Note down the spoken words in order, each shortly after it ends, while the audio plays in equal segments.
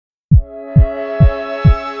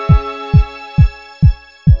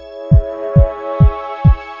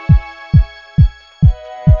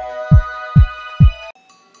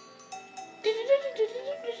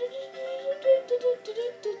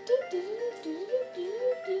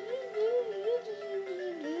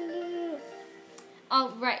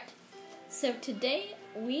Alright, so today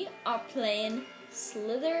we are playing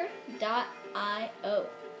Slither.io,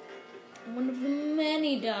 one of the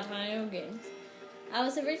many .io games. I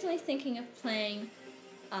was originally thinking of playing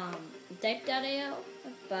Dipe.io,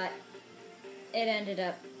 but it ended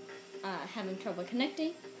up having trouble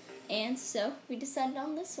connecting, and so we decided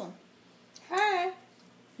on this one. Hi.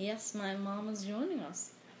 Yes, my mom is joining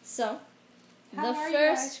us. So, How the are you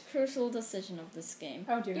first crucial decision of this game.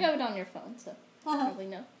 Oh, dear. You have it on your phone, so you probably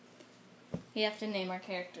know. You have to name our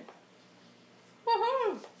character.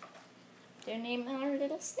 Woohoo! Their name our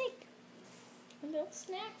little snake. A little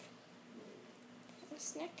snack. A little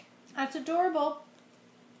snack. That's adorable.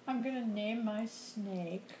 I'm gonna name my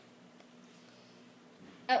snake.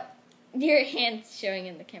 Oh, your hand's showing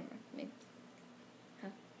in the camera. Maybe. Huh?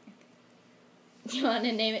 Okay. You want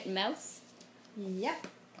to name it Mouse? Yep.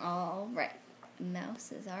 All right.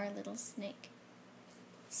 Mouse is our little snake.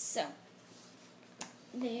 So,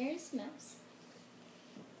 there's Mouse.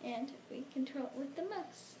 And we control it with the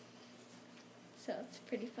mouse. So it's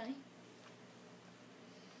pretty funny.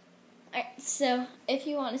 Alright, so if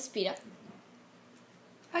you want to speed up.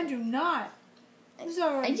 I do not. This is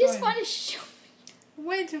already I just going want to show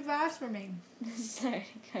way too fast for me. Sorry,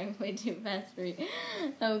 going way too fast for you.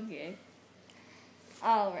 Okay.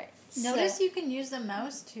 Alright. Notice you can use the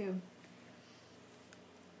mouse to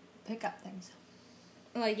pick up things.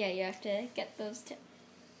 Well, yeah, you have to get those to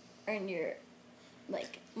earn your,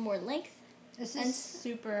 more length. This And is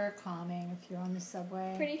super calming if you're on the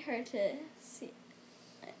subway. Pretty hard to see.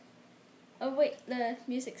 Oh, wait, the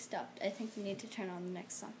music stopped. I think we need to turn on the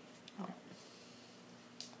next song. Oh.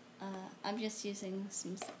 I'm just using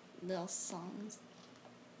some little songs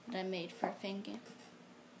that I made for a fan game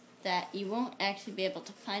that you won't actually be able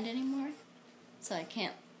to find anymore, so I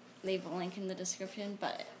can't leave a link in the description,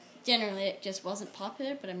 but generally it just wasn't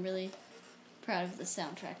popular, but I'm really proud of the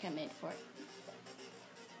soundtrack I made for it.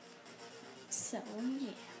 So,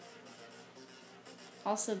 yeah.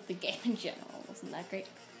 Also, the game in general wasn't that great,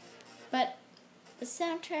 but the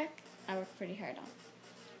soundtrack I worked pretty hard on.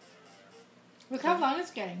 Look how long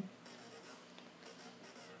it's getting.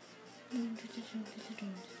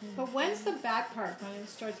 But when's the bad part when it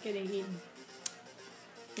starts getting eaten?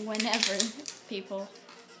 Whenever people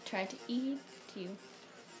try to eat you.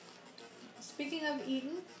 Speaking of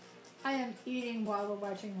eating, I am eating while we're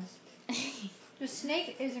watching this. The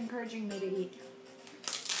snake is encouraging me to eat.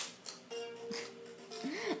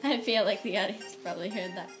 I feel like the audience probably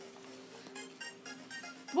heard that.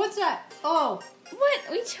 What's that? Oh. What?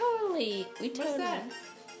 We totally. What's that?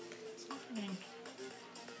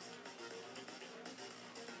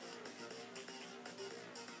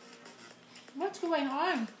 What's going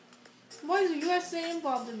on? Why is the USA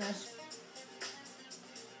involved in this?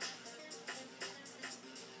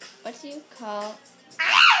 What do you call?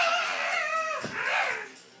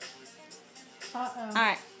 Uh-oh.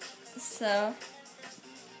 Alright, so,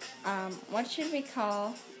 what should we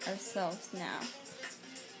call ourselves now?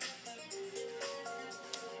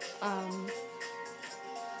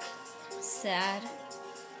 Sad.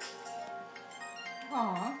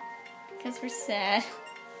 Aw. Because we're sad.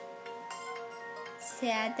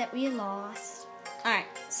 Sad that we lost. Alright,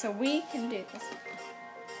 so we can do this.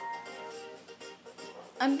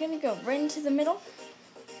 I'm gonna go right into the middle,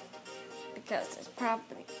 because there's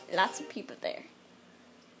probably lots of people there.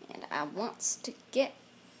 And I wants to get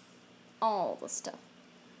all the stuff.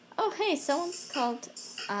 Oh, hey, someone's called,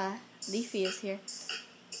 Leafy is here.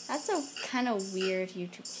 That's a kind of weird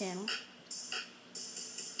YouTube channel.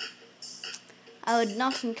 I would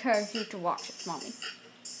not encourage you to watch it, Mommy.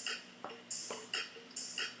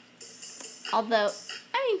 Although,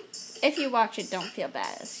 I mean, if you watch it, don't feel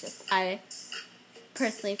bad. It's just, I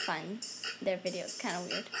personally find their videos kind of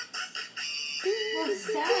weird. What's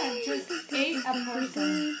sad? Just ate a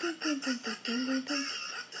person.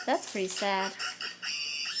 That's pretty sad.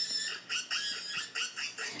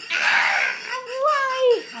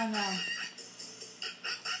 Why? I know.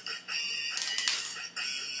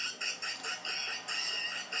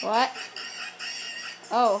 What?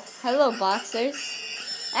 Oh, hello, boxers.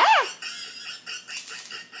 Ah!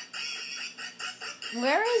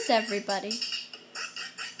 Where is everybody?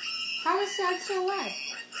 How is sad so wet?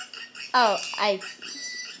 Oh,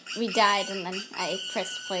 we died and then I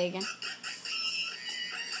pressed play again.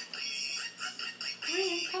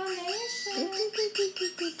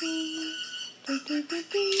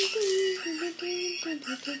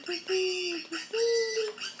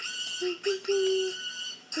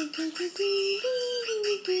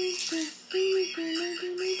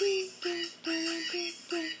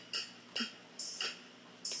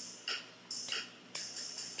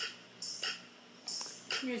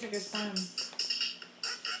 music is fun.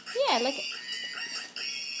 Yeah, I like it.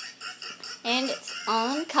 And it's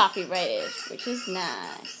uncopyrighted, which is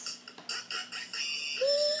nice.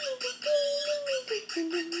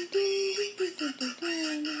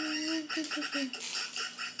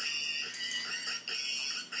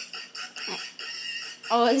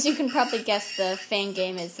 Oh, as you can probably guess, the fan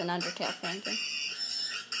game is an Undertale fan game.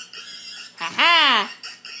 Haha!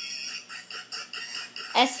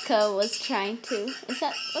 Esco was trying to... Is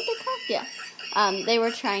that what they're called? Yeah. They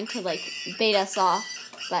were trying to, bait us off,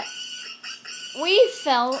 but we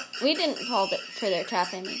didn't fall for their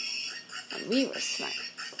trap, I mean. And we were smart.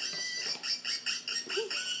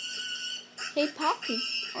 Hey, Poppy,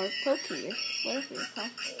 or Pokey, or whatever you're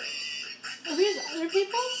called. Are these other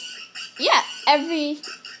people's? Yeah,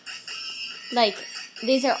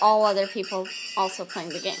 these are all other people also playing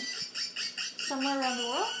the game. Somewhere around the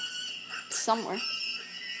world? Somewhere.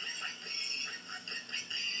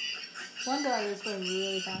 One guy is going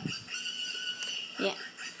really fast. Yeah.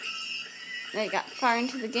 They got far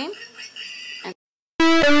into the game.